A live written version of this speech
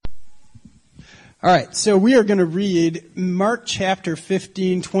All right, so we are going to read Mark chapter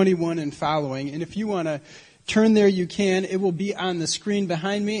 15, 21 and following. And if you want to turn there, you can. It will be on the screen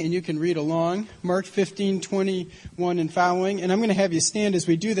behind me, and you can read along. Mark 15, 21 and following. And I'm going to have you stand as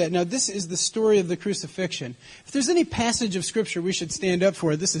we do that. Now, this is the story of the crucifixion. If there's any passage of Scripture we should stand up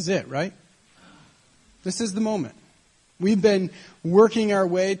for, this is it, right? This is the moment. We've been working our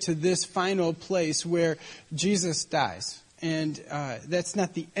way to this final place where Jesus dies. And that's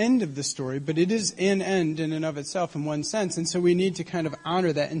not the end of the story, but it is an end in and of itself in one sense. And so we need to kind of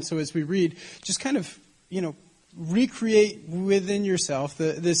honor that. And so as we read, just kind of, recreate within yourself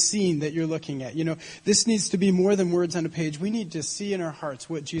the scene that you're looking at. This needs to be more than words on a page. We need to see in our hearts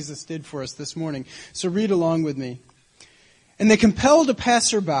what Jesus did for us this morning. So read along with me. And they compelled a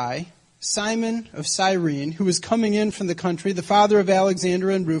passerby, Simon of Cyrene, who was coming in from the country, the father of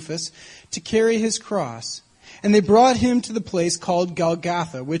Alexander and Rufus, to carry his cross. And they brought him to the place called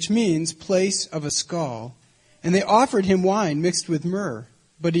Golgotha, which means place of a skull. And they offered him wine mixed with myrrh,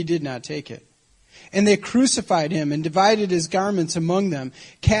 but he did not take it. And they crucified him and divided his garments among them,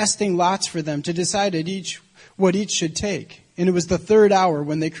 casting lots for them to decide what each should take. And it was the third hour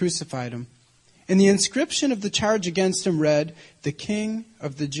when they crucified him. And the inscription of the charge against him read, "The King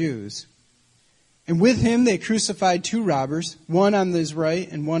of the Jews." And with him they crucified two robbers, one on his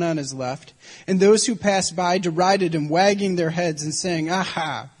right and one on his left. And those who passed by derided him, wagging their heads and saying,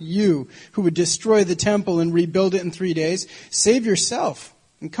 "Aha, you who would destroy the temple and rebuild it in 3 days, save yourself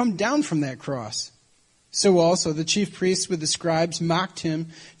and come down from that cross." So also the chief priests with the scribes mocked him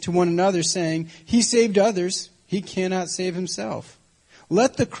to one another, saying, "He saved others, he cannot save himself.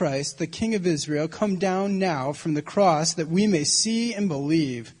 Let the Christ, the King of Israel, come down now from the cross that we may see and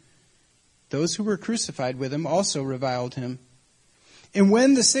believe." Those who were crucified with him also reviled him. And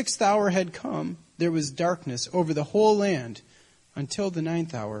when the 6th hour had come, there was darkness over the whole land until the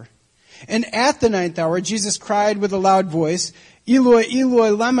 9th hour. And at the 9th hour, Jesus cried with a loud voice, "Eloi,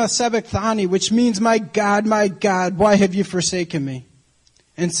 Eloi, lama sabachthani," which means, my God, why have you forsaken me?"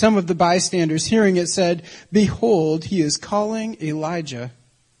 And some of the bystanders, hearing it, said, "Behold, he is calling Elijah."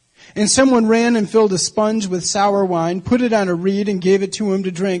 And someone ran and filled a sponge with sour wine, put it on a reed, and gave it to him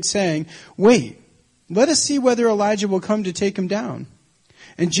to drink, saying, "Wait, let us see whether Elijah will come to take him down."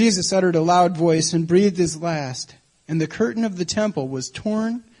 And Jesus uttered a loud voice and breathed his last. And the curtain of the temple was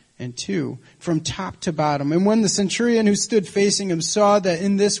torn in two, from top to bottom. And when the centurion who stood facing him saw that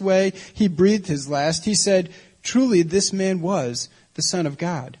in this way he breathed his last, he said, "Truly this man was the Son of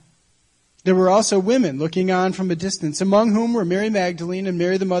God." There were also women looking on from a distance, among whom were Mary Magdalene and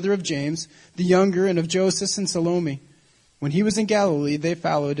Mary the mother of James, the younger, and of Joseph and Salome. When he was in Galilee, they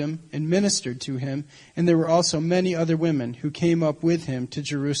followed him and ministered to him, and there were also many other women who came up with him to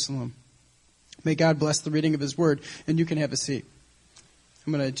Jerusalem. May God bless the reading of his word, and you can have a seat.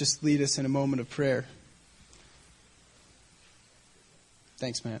 I'm going to just lead us in a moment of prayer.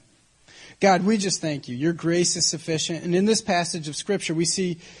 Thanks, Matt. God, we just thank you. Your grace is sufficient, and in this passage of Scripture, we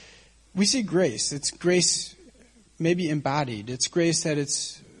see grace. It's grace maybe embodied. It's grace at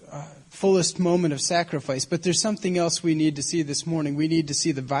its fullest moment of sacrifice. But there's something else we need to see this morning. We need to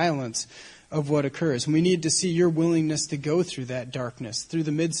see the violence of what occurs. And we need to see your willingness to go through that darkness, through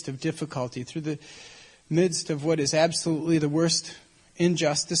the midst of difficulty, through the midst of what is absolutely the worst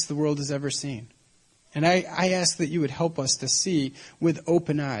injustice the world has ever seen. And I ask that you would help us to see with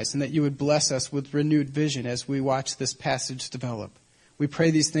open eyes, and that you would bless us with renewed vision as we watch this passage develop. We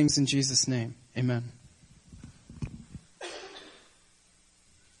pray these things in Jesus' name. Amen.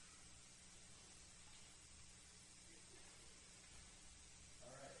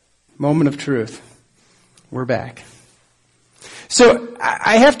 Moment of truth. We're back. So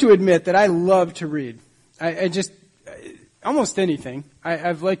I have to admit that I love to read. I just, almost anything.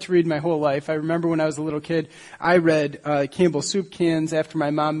 I've liked to read my whole life. I remember when I was a little kid, I read Campbell soup cans after my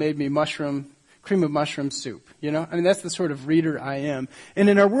mom made me cream of mushroom soup. That's the sort of reader I am. And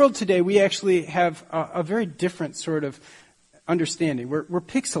in our world today, we actually have a very different sort of understanding. We're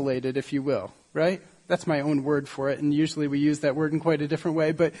pixelated, if you will, right? That's my own word for it, and usually we use that word in quite a different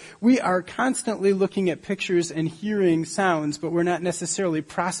way. But we are constantly looking at pictures and hearing sounds, but we're not necessarily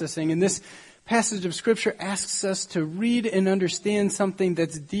processing. And this passage of Scripture asks us to read and understand something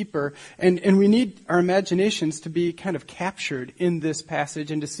that's deeper, and we need our imaginations to be kind of captured in this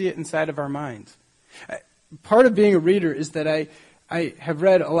passage and to see it inside of our minds. Part of being a reader is that I have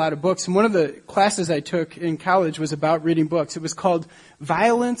read a lot of books, and one of the classes I took in college was about reading books. It was called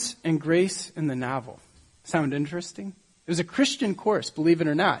Violence and Grace in the Novel. Sound interesting? was a Christian course, believe it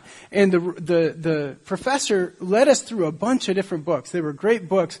or not. And the professor led us through a bunch of different books. They were great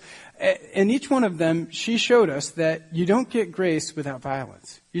books. And each one of them, she showed us that you don't get grace without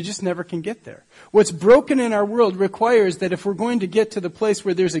violence. You just never can get there. What's broken in our world requires that if we're going to get to the place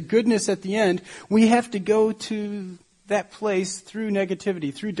where there's a goodness at the end, we have to go to that place through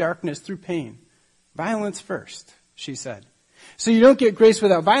negativity, through darkness, through pain. Violence first, she said. So you don't get grace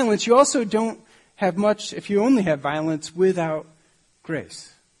without violence. You also don't have much if you only have violence without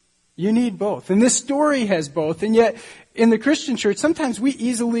grace. You need both. And this story has both. And yet, in the Christian church, sometimes we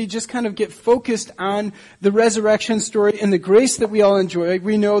easily just kind of get focused on the resurrection story and the grace that we all enjoy.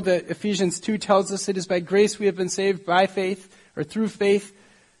 We know that Ephesians 2 tells us it is by grace we have been saved by faith or through faith,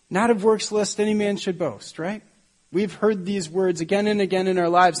 not of works lest any man should boast, right? We've heard these words again and again in our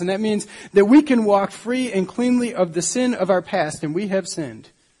lives, and that means that we can walk free and cleanly of the sin of our past, and we have sinned,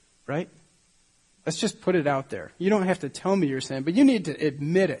 right? Let's just put it out there. You don't have to tell me you're sin, but you need to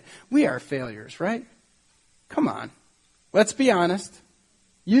admit it. We are failures, right? Come on. Let's be honest.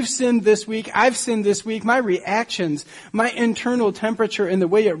 You've sinned this week. I've sinned this week. My reactions, my internal temperature, and the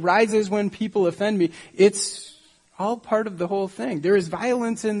way it rises when people offend me, it's all part of the whole thing. There is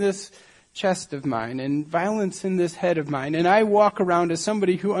violence in this chest of mine and violence in this head of mine. And I walk around as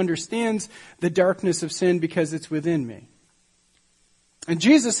somebody who understands the darkness of sin because it's within me. And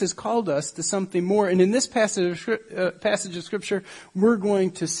Jesus has called us to something more. And in this passage of Scripture, we're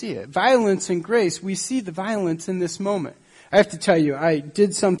going to see it. Violence and grace, we see the violence in this moment. I have to tell you, I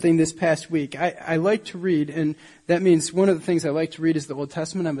did something this past week. I like to read, and that means one of the things I like to read is the Old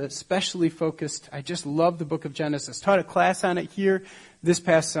Testament. I'm especially focused. I just love the book of Genesis. Taught a class on it here this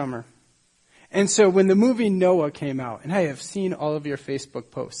past summer. And so when the movie Noah came out, and I have seen all of your Facebook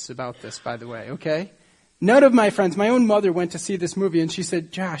posts about this, by the way, okay? None of my friends, my own mother went to see this movie, and she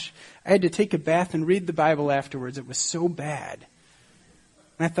said, Josh, I had to take a bath and read the Bible afterwards. It was so bad.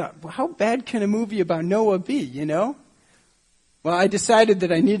 And I thought, well, how bad can a movie about Noah be, you know? Well, I decided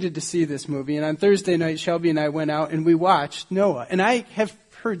that I needed to see this movie, and on Thursday night, Shelby and I went out and we watched Noah. And I have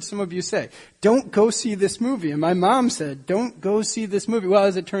heard some of you say, don't go see this movie. And my mom said, don't go see this movie. Well,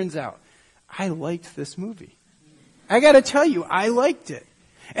 as it turns out, I liked this movie. I got to tell you, I liked it.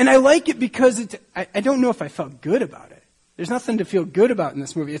 And I like it because I don't know if I felt good about it. There's nothing to feel good about in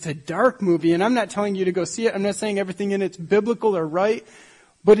this movie. It's a dark movie, and I'm not telling you to go see it. I'm not saying everything in it's biblical or right.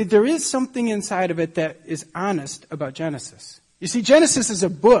 But there is something inside of it that is honest about Genesis. You see, Genesis is a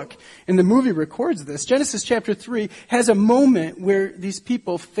book, and the movie records this. Genesis chapter 3 has a moment where these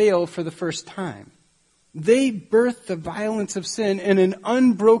people fail for the first time. They birth the violence of sin in an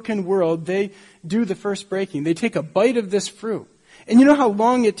unbroken world. They do the first breaking. They take a bite of this fruit. And you know how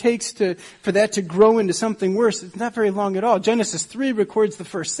long it takes for that to grow into something worse? It's not very long at all. Genesis 3 records the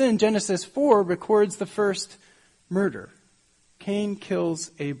first sin. Genesis 4 records the first murder. Cain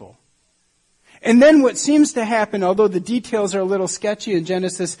kills Abel. And then what seems to happen, although the details are a little sketchy in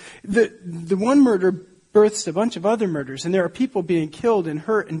Genesis, the one murder births a bunch of other murders, and there are people being killed and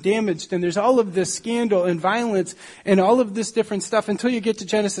hurt and damaged, and there's all of this scandal and violence and all of this different stuff until you get to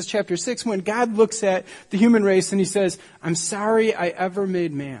Genesis chapter 6 when God looks at the human race and he says, I'm sorry I ever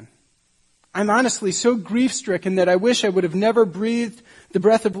made man. I'm honestly so grief-stricken that I wish I would have never breathed the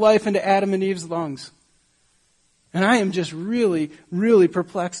breath of life into Adam and Eve's lungs. And I am just really, really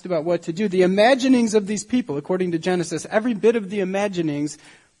perplexed about what to do. The imaginings of these people, according to Genesis, every bit of the imaginings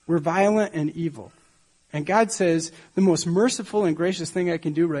were violent and evil. And God says, the most merciful and gracious thing I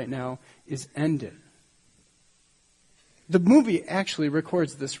can do right now is end it. The movie actually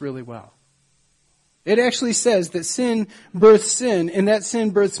records this really well. It actually says that sin births sin, and that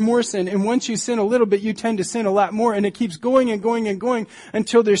sin births more sin. And once you sin a little bit, you tend to sin a lot more. And it keeps going and going and going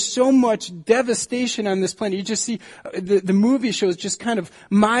until there's so much devastation on this planet. You just see, the movie shows just kind of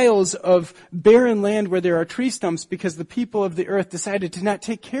miles of barren land where there are tree stumps because the people of the earth decided to not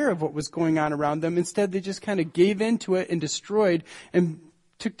take care of what was going on around them. Instead, they just kind of gave into it and destroyed and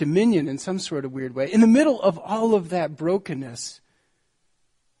took dominion in some sort of weird way. In the middle of all of that brokenness,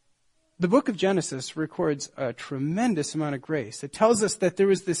 the book of Genesis records a tremendous amount of grace. It tells us that there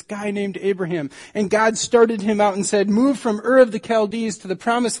was this guy named Abraham, and God started him out and said, move from Ur of the Chaldees to the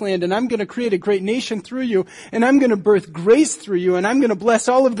promised land, and I'm going to create a great nation through you, and I'm going to birth grace through you, and I'm going to bless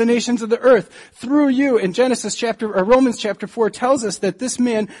all of the nations of the earth through you. And Romans chapter 4 tells us that this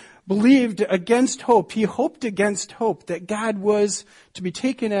man believed against hope. He hoped against hope that God was to be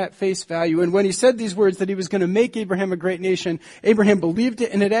taken at face value. And when he said these words that he was going to make Abraham a great nation, Abraham believed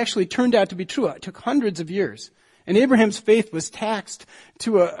it, and it actually turned out to be true. It took hundreds of years. And Abraham's faith was taxed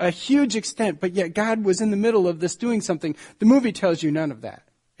to a huge extent, but yet God was in the middle of this doing something. The movie tells you none of that.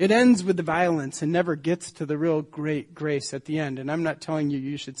 It ends with the violence and never gets to the real great grace at the end. And I'm not telling you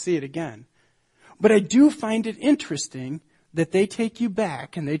you should see it again. But I do find it interesting that they take you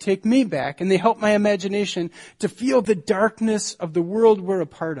back and they take me back and they help my imagination to feel the darkness of the world we're a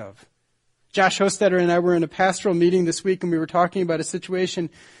part of. Josh Hostetter and I were in a pastoral meeting this week and we were talking about a situation,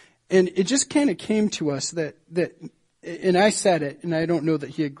 and it just kind of came to us that, and I said it, and I don't know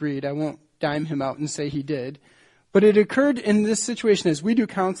that he agreed. I won't dime him out and say he did. But it occurred in this situation as we do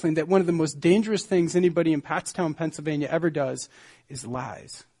counseling that one of the most dangerous things anybody in Pottstown, Pennsylvania ever does is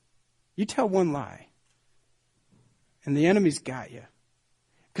lies. You tell one lie, and the enemy's got you.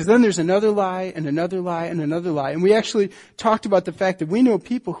 Because then there's another lie and another lie and another lie. And we actually talked about the fact that we know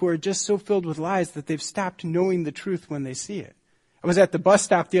people who are just so filled with lies that they've stopped knowing the truth when they see it. I was at the bus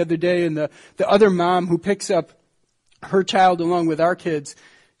stop the other day, and the other mom who picks up her child along with our kids,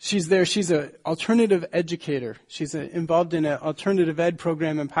 she's there. She's an alternative educator. She's involved in an alternative ed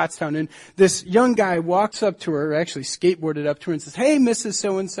program in Pottstown. And this young guy walks up to her, actually skateboarded up to her and says, "Hey, Mrs.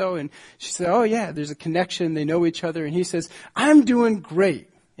 So-and-so." And she said, "Oh, yeah, there's a connection. They know each other." And he says, "I'm doing great."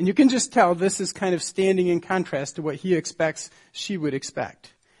 And you can just tell this is kind of standing in contrast to what he expects she would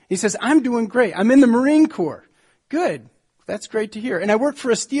expect. He says, "I'm doing great. I'm in the Marine Corps." Good. That's great to hear. "And I work for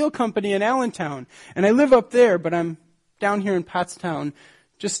a steel company in Allentown. And I live up there, but I'm down here in Pottstown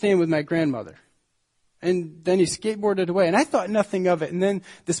just staying with my grandmother." And then he skateboarded away. And I thought nothing of it. And then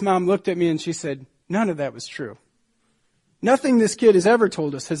this mom looked at me and she said, "None of that was true. Nothing this kid has ever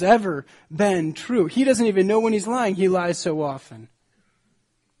told us has ever been true. He doesn't even know when he's lying. He lies so often."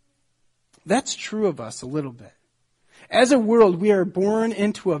 That's true of us a little bit. As a world, we are born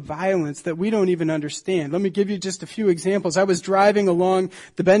into a violence that we don't even understand. Let me give you just a few examples. I was driving along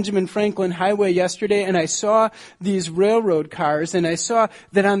the Benjamin Franklin Highway yesterday, and I saw these railroad cars, and I saw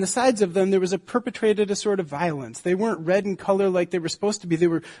that on the sides of them there was perpetrated a sort of violence. They weren't red in color like they were supposed to be. They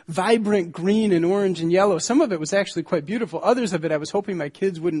were vibrant green and orange and yellow. Some of it was actually quite beautiful. Others of it, I was hoping my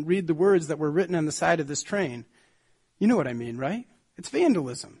kids wouldn't read the words that were written on the side of this train. You know what I mean, right? It's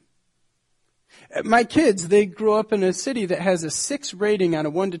vandalism. My kids, they grew up in a city that has a 6 rating on a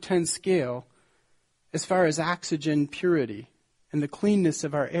 1 to 10 scale as far as oxygen purity and the cleanness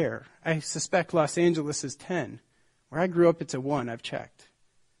of our air. I suspect Los Angeles is 10. Where I grew up, it's a 1, I've checked.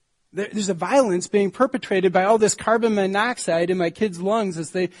 There's a violence being perpetrated by all this carbon monoxide in my kids' lungs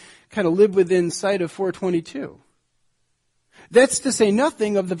as they kind of live within sight of 422. That's to say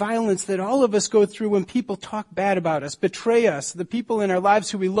nothing of the violence that all of us go through when people talk bad about us, betray us. The people in our lives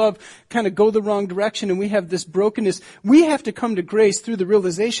who we love kind of go the wrong direction, and we have this brokenness. We have to come to grace through the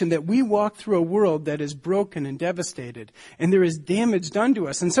realization that we walk through a world that is broken and devastated, and there is damage done to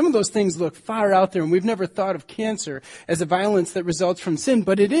us. And some of those things look far out there, and we've never thought of cancer as a violence that results from sin,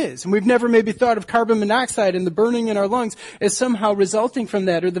 but it is. And we've never maybe thought of carbon monoxide and the burning in our lungs as somehow resulting from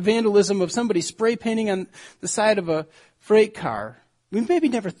that, or the vandalism of somebody spray painting on the side of a freight car. We've maybe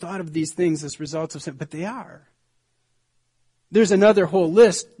never thought of these things as results of sin, but they are. There's another whole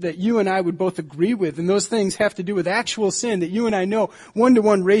list that you and I would both agree with, and those things have to do with actual sin that you and I know,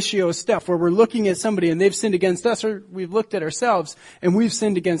 1-to-1 ratio stuff, where we're looking at somebody and they've sinned against us, or we've looked at ourselves and we've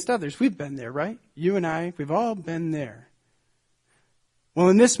sinned against others. We've been there, right? You and I, we've all been there. Well,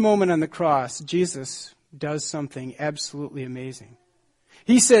 in this moment on the cross, Jesus does something absolutely amazing.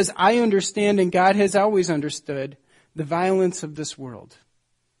 He says, "I understand, and God has always understood, the violence of this world.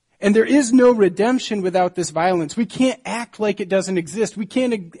 And there is no redemption without this violence. We can't act like it doesn't exist. We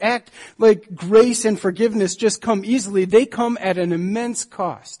can't act like grace and forgiveness just come easily. They come at an immense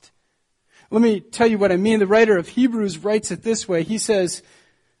cost." Let me tell you what I mean. The writer of Hebrews writes it this way. He says,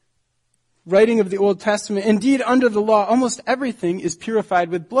 writing of the Old Testament, "Indeed, under the law, almost everything is purified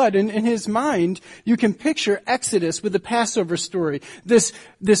with blood." And in his mind, you can picture Exodus with the Passover story. This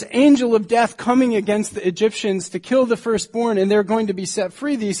angel of death coming against the Egyptians to kill the firstborn, and they're going to be set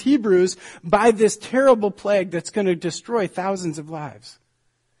free, these Hebrews, by this terrible plague that's going to destroy thousands of lives.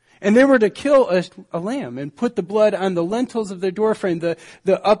 And they were to kill a lamb and put the blood on the lintels of their doorframe,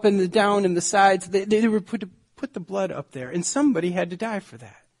 the up and the down and the sides. They were to put the blood up there, and somebody had to die for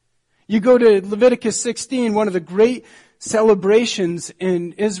that. You go to Leviticus 16, one of the great celebrations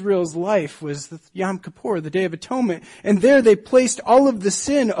in Israel's life was the Yom Kippur, the Day of Atonement. And there they placed all of the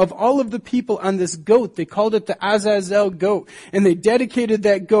sin of all of the people on this goat. They called it the Azazel goat. And they dedicated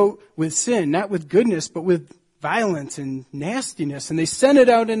that goat with sin, not with goodness, but with violence and nastiness. And they sent it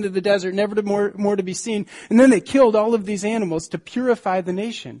out into the desert, never more to be seen. And then they killed all of these animals to purify the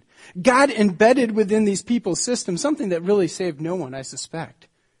nation. God embedded within these people's system something that really saved no one, I suspect.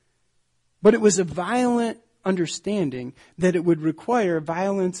 But it was a violent understanding that it would require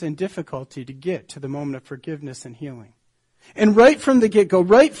violence and difficulty to get to the moment of forgiveness and healing. And right from the get-go,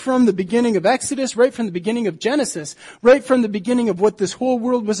 right from the beginning of Exodus, right from the beginning of Genesis, right from the beginning of what this whole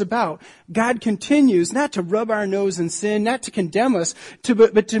world was about, God continues not to rub our nose in sin, not to condemn us,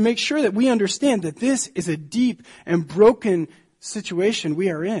 but to make sure that we understand that this is a deep and broken situation we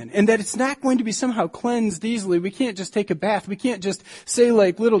are in, and that it's not going to be somehow cleansed easily. We can't just take a bath. We can't just say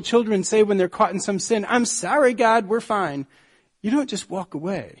like little children say when they're caught in some sin, "I'm sorry, God, we're fine." You don't just walk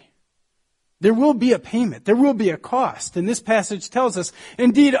away. There will be a payment. There will be a cost. And this passage tells us,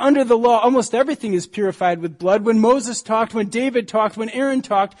 indeed, under the law, almost everything is purified with blood. When Moses talked, when David talked, when Aaron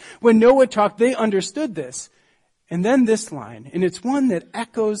talked, when Noah talked, they understood this. And then this line, and it's one that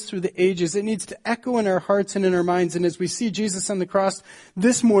echoes through the ages. It needs to echo in our hearts and in our minds. And as we see Jesus on the cross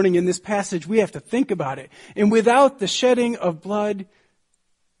this morning in this passage, we have to think about it. And without the shedding of blood,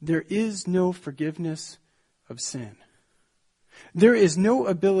 there is no forgiveness of sin. There is no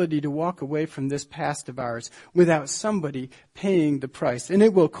ability to walk away from this past of ours without somebody paying the price. And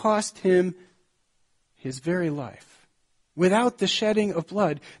it will cost him his very life. Without the shedding of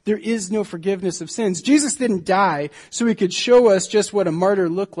blood, there is no forgiveness of sins. Jesus didn't die so he could show us just what a martyr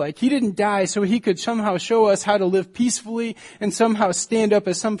looked like. He didn't die so he could somehow show us how to live peacefully and somehow stand up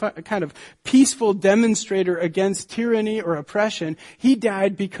as some kind of peaceful demonstrator against tyranny or oppression. He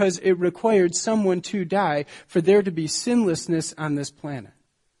died because it required someone to die for there to be sinlessness on this planet.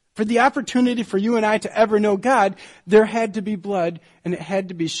 For the opportunity for you and I to ever know God, there had to be blood, and it had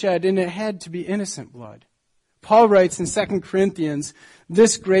to be shed, and it had to be innocent blood. Paul writes in 2 Corinthians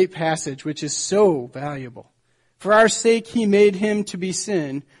this great passage, which is so valuable. For our sake he made him to be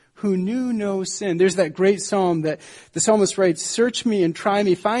sin who knew no sin. There's that great psalm that the psalmist writes, "Search me and try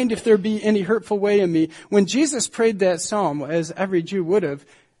me, find if there be any hurtful way in me." When Jesus prayed that psalm, as every Jew would have,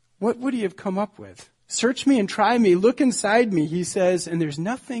 what would he have come up with? Search me and try me, look inside me, he says, and there's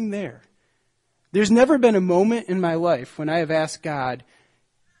nothing there. There's never been a moment in my life when I have asked God,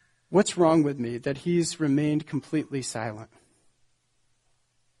 what's wrong with me, that he's remained completely silent.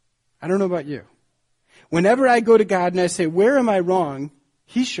 I don't know about you. Whenever I go to God and I say, where am I wrong?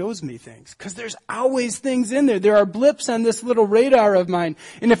 He shows me things. Because there's always things in there. There are blips on this little radar of mine.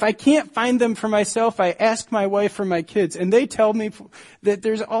 And if I can't find them for myself, I ask my wife or my kids. And they tell me that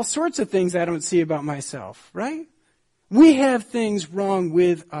there's all sorts of things I don't see about myself, right? We have things wrong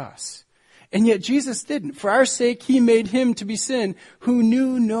with us. And yet Jesus didn't. For our sake, he made him to be sin who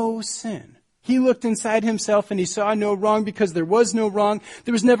knew no sin. He looked inside himself and he saw no wrong because there was no wrong.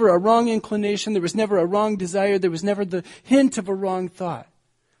 There was never a wrong inclination. There was never a wrong desire. There was never the hint of a wrong thought.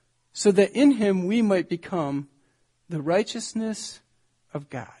 So that in him we might become the righteousness of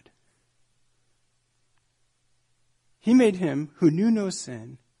God. He made him who knew no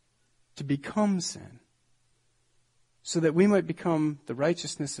sin to become sin, so that we might become the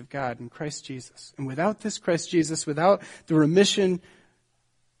righteousness of God in Christ Jesus. And without this Christ Jesus, without the remission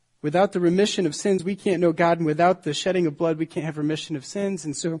of sins, we can't know God. And without the shedding of blood, we can't have remission of sins.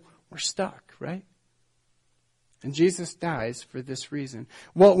 And so we're stuck, right? And Jesus dies for this reason.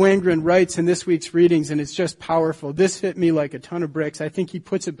 Walt Wangren writes in this week's readings, and it's just powerful. This hit me like a ton of bricks. I think he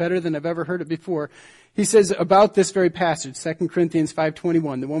puts it better than I've ever heard it before. He says about this very passage, 2 Corinthians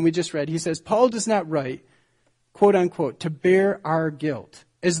 5:21, the one we just read, he says, Paul does not write, quote unquote, to bear our guilt,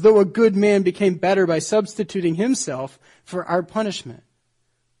 as though a good man became better by substituting himself for our punishment.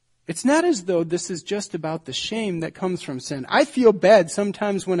 It's not as though this is just about the shame that comes from sin. I feel bad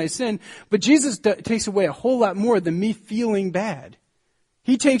sometimes when I sin, but Jesus takes away a whole lot more than me feeling bad.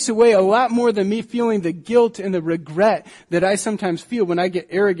 He takes away a lot more than me feeling the guilt and the regret that I sometimes feel when I get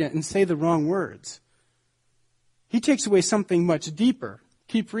arrogant and say the wrong words. He takes away something much deeper.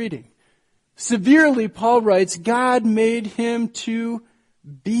 Keep reading. Severely, Paul writes, God made him to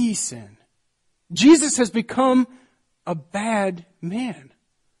be sin. Jesus has become a bad man,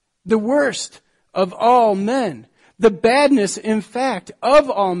 the worst of all men, the badness, in fact, of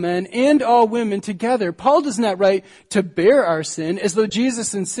all men and all women together. Paul does not write to bear our sin, as though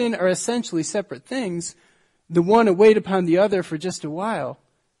Jesus and sin are essentially separate things, the one a weight upon the other for just a while.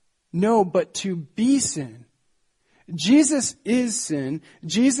 No, but to be sin. Jesus is sin.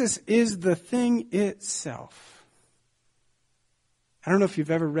 Jesus is the thing itself. I don't know if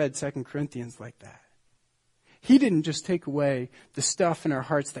you've ever read 2 Corinthians like that. He didn't just take away the stuff in our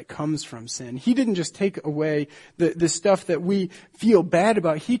hearts that comes from sin. He didn't just take away the stuff that we feel bad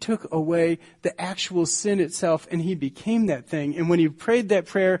about. He took away the actual sin itself, and he became that thing. And when he prayed that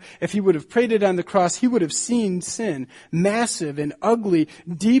prayer, if he would have prayed it on the cross, he would have seen sin, massive and ugly,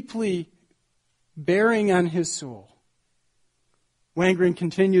 deeply bearing on his soul. Wangren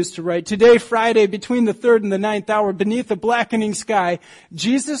continues to write, today, Friday, between the 3rd and the 9th hour, beneath a blackening sky,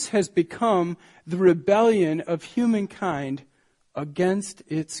 Jesus has become the rebellion of humankind against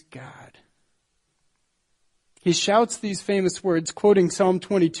its God. He shouts these famous words, quoting Psalm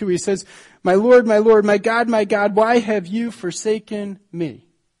 22. He says, my Lord, my God, why have you forsaken me?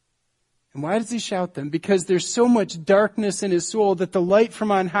 And why does he shout them? Because there's so much darkness in his soul that the light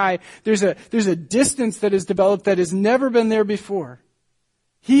from on high, there's a distance that is developed that has never been there before.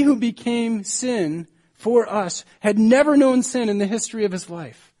 He who became sin for us had never known sin in the history of his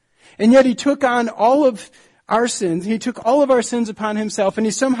life. And yet he took on all of our sins. He took all of our sins upon himself, and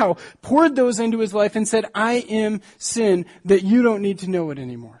he somehow poured those into his life and said, I am sin, that you don't need to know it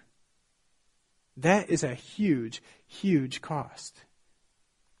anymore. That is a huge, huge cost.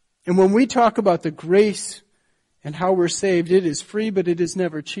 And when we talk about the grace and how we're saved, it is free, but it is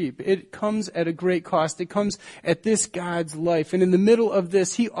never cheap. It comes at a great cost. It comes at this God's life. And in the middle of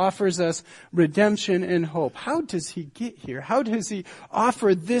this, he offers us redemption and hope. How does he get here? How does he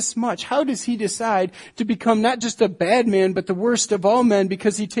offer this much? How does he decide to become not just a bad man, but the worst of all men,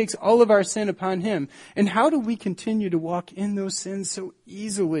 because he takes all of our sin upon him? And how do we continue to walk in those sins so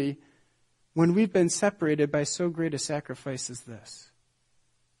easily when we've been separated by so great a sacrifice as this?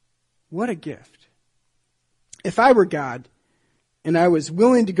 What a gift. If I were God and I was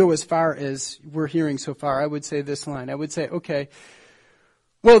willing to go as far as we're hearing so far, I would say this line. I would say, okay,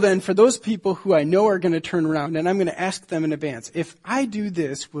 well then, for those people who I know are going to turn around, and I'm going to ask them in advance, if I do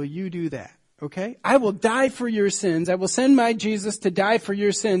this, will you do that? Okay? I will die for your sins. I will send my Jesus to die for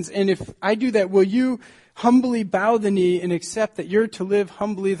your sins. And if I do that, will you humbly bow the knee and accept that you're to live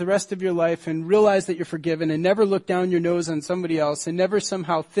humbly the rest of your life and realize that you're forgiven and never look down your nose on somebody else and never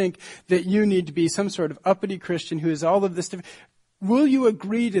somehow think that you need to be some sort of uppity Christian who is all of this different? Will you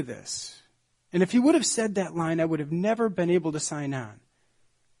agree to this? And if he would have said that line, I would have never been able to sign on.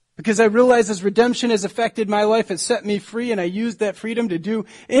 Because I realize as redemption has affected my life, it set me free, and I used that freedom to do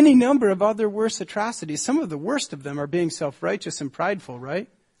any number of other worse atrocities. Some of the worst of them are being self-righteous and prideful, right?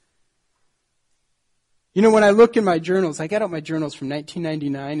 You know, when I look in my journals, I got out my journals from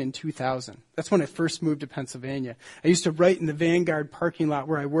 1999 and 2000. That's when I first moved to Pennsylvania. I used to write in the Vanguard parking lot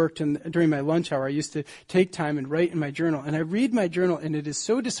where I worked, and during my lunch hour, I used to take time and write in my journal. And I read my journal, and it is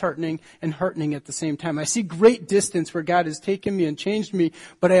so disheartening and heartening at the same time. I see great distance where God has taken me and changed me,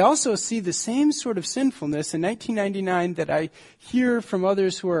 but I also see the same sort of sinfulness in 1999 that I hear from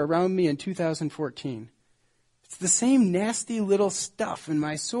others who are around me in 2014. It's the same nasty little stuff in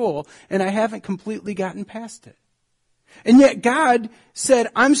my soul, and I haven't completely gotten past it. And yet God said,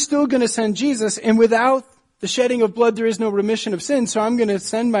 I'm still going to send Jesus, and without the shedding of blood, there is no remission of sin, so I'm going to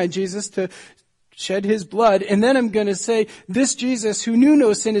send my Jesus to shed his blood, and then I'm going to say, this Jesus who knew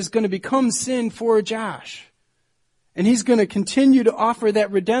no sin is going to become sin for Josh. And he's going to continue to offer that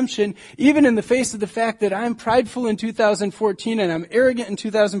redemption, even in the face of the fact that I'm prideful in 2014 and I'm arrogant in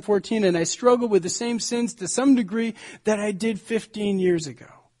 2014 and I struggle with the same sins to some degree that I did 15 years ago.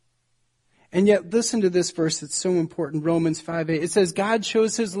 And yet, listen to this verse, it's so important, Romans 5:8. It says, God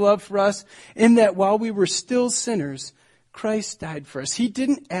shows his love for us in that while we were still sinners, Christ died for us. He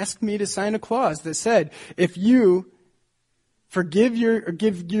didn't ask me to sign a clause that said, if you give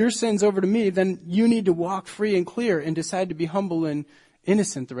your sins over to me, then you need to walk free and clear and decide to be humble and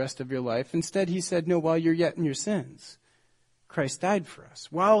innocent the rest of your life. Instead, he said, no, while you're yet in your sins, Christ died for us.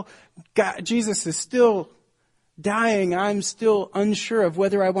 While Jesus is still dying, I'm still unsure of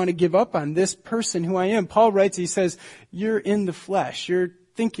whether I want to give up on this person who I am. Paul writes, he says, you're in the flesh. You're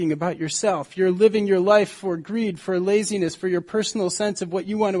thinking about yourself. You're living your life for greed, for laziness, for your personal sense of what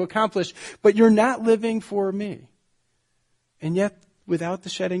you want to accomplish, but you're not living for me. And yet, without the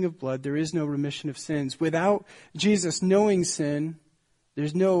shedding of blood, there is no remission of sins. Without Jesus knowing sin,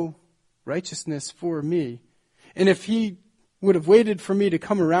 there's no righteousness for me. And if he would have waited for me to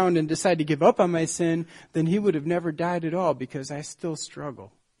come around and decide to give up on my sin, then he would have never died at all, because I still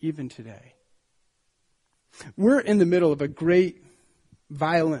struggle, even today. We're in the middle of a great,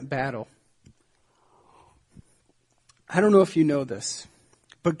 violent battle. I don't know if you know this,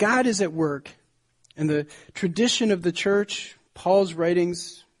 but God is at work. And the tradition of the church, Paul's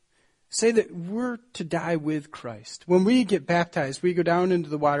writings, say that we're to die with Christ. When we get baptized, we go down into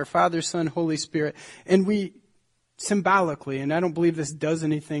the water, Father, Son, Holy Spirit, and we symbolically, and I don't believe this does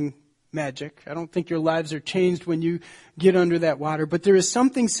anything magic. I don't think your lives are changed when you get under that water, but there is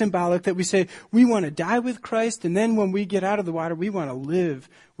something symbolic that we say, we want to die with Christ, and then when we get out of the water, we want to live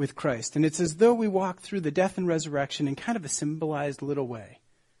with Christ. And it's as though we walk through the death and resurrection in kind of a symbolized little way.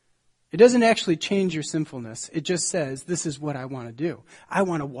 It doesn't actually change your sinfulness. It just says, this is what I want to do. I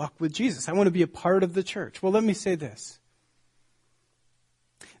want to walk with Jesus. I want to be a part of the church. Well, let me say this.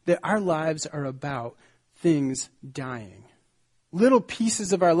 That our lives are about things dying. little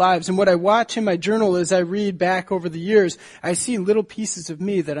pieces of our lives. And what I watch in my journal as I read back over the years, I see little pieces of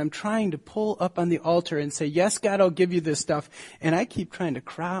me that I'm trying to pull up on the altar and say, yes, God, I'll give you this stuff. And I keep trying to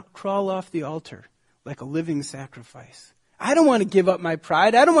crawl off the altar like a living sacrifice. I don't want to give up my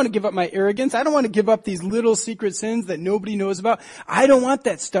pride. I don't want to give up my arrogance. I don't want to give up these little secret sins that nobody knows about. I don't want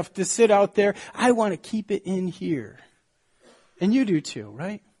that stuff to sit out there. I want to keep it in here. And you do too,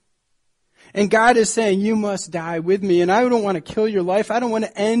 right? And God is saying, you must die with me. And I don't want to kill your life. I don't want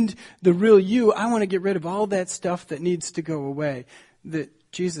to end the real you. I want to get rid of all that stuff that needs to go away. That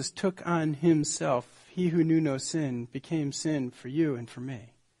Jesus took on himself. He who knew no sin became sin for you and for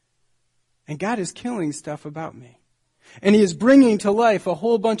me. And God is killing stuff about me. And he is bringing to life a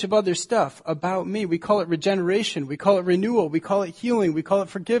whole bunch of other stuff about me. We call it regeneration. We call it renewal. We call it healing. We call it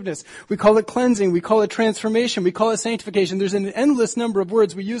forgiveness. We call it cleansing. We call it transformation. We call it sanctification. There's an endless number of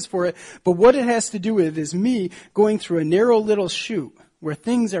words we use for it. But what it has to do with is me going through a narrow little chute where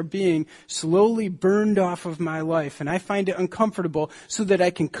things are being slowly burned off of my life. And I find it uncomfortable so that I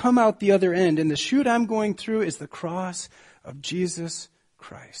can come out the other end. And the chute I'm going through is the cross of Jesus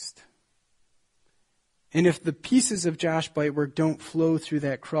Christ. And if the pieces of Josh Blightwork don't flow through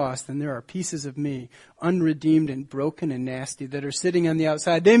that cross, then there are pieces of me, unredeemed and broken and nasty, that are sitting on the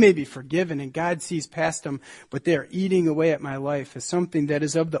outside. They may be forgiven and God sees past them, but they are eating away at my life as something that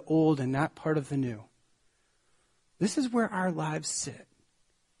is of the old and not part of the new. This is where our lives sit.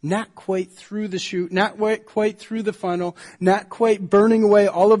 Not quite through the chute, not quite through the funnel, not quite burning away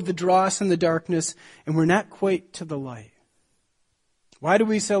all of the dross and the darkness, and we're not quite to the light. Why do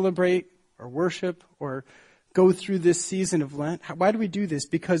we celebrate or worship or go through this season of Lent? Why do we do this?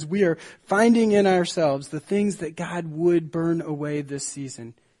 Because we are finding in ourselves the things that God would burn away this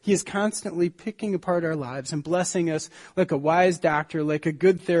season. He is constantly picking apart our lives and blessing us like a wise doctor, like a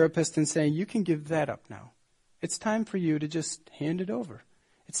good therapist, and saying, you can give that up now. It's time for you to just hand it over.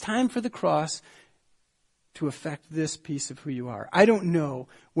 It's time for the cross to affect this piece of who you are. I don't know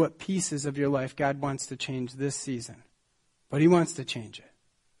what pieces of your life God wants to change this season, but he wants to change it.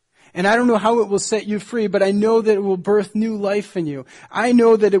 And I don't know how it will set you free, but I know that it will birth new life in you. I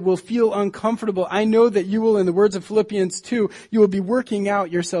know that it will feel uncomfortable. I know that you will, in the words of Philippians 2, you will be working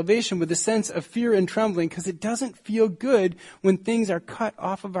out your salvation with a sense of fear and trembling, because it doesn't feel good when things are cut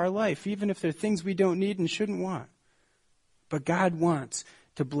off of our life, even if they're things we don't need and shouldn't want. But God wants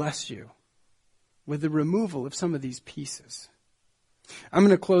to bless you with the removal of some of these pieces. I'm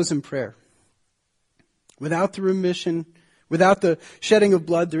going to close in prayer. Without the shedding of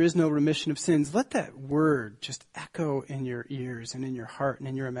blood, there is no remission of sins. Let that word just echo in your ears and in your heart and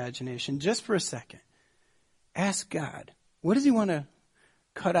in your imagination just for a second. Ask God, what does he want to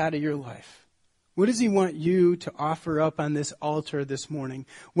cut out of your life? What does he want you to offer up on this altar this morning?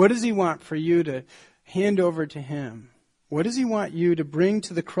 What does he want for you to hand over to him? What does he want you to bring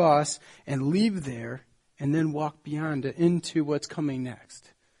to the cross and leave there and then walk beyond it into what's coming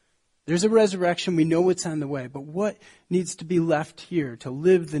next? There's a resurrection. We know what's on the way. But what needs to be left here to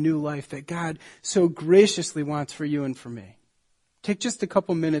live the new life that God so graciously wants for you and for me? Take just a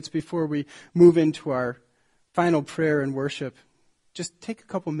couple minutes before we move into our final prayer and worship. Just take a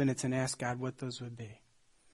couple minutes and ask God what those would be.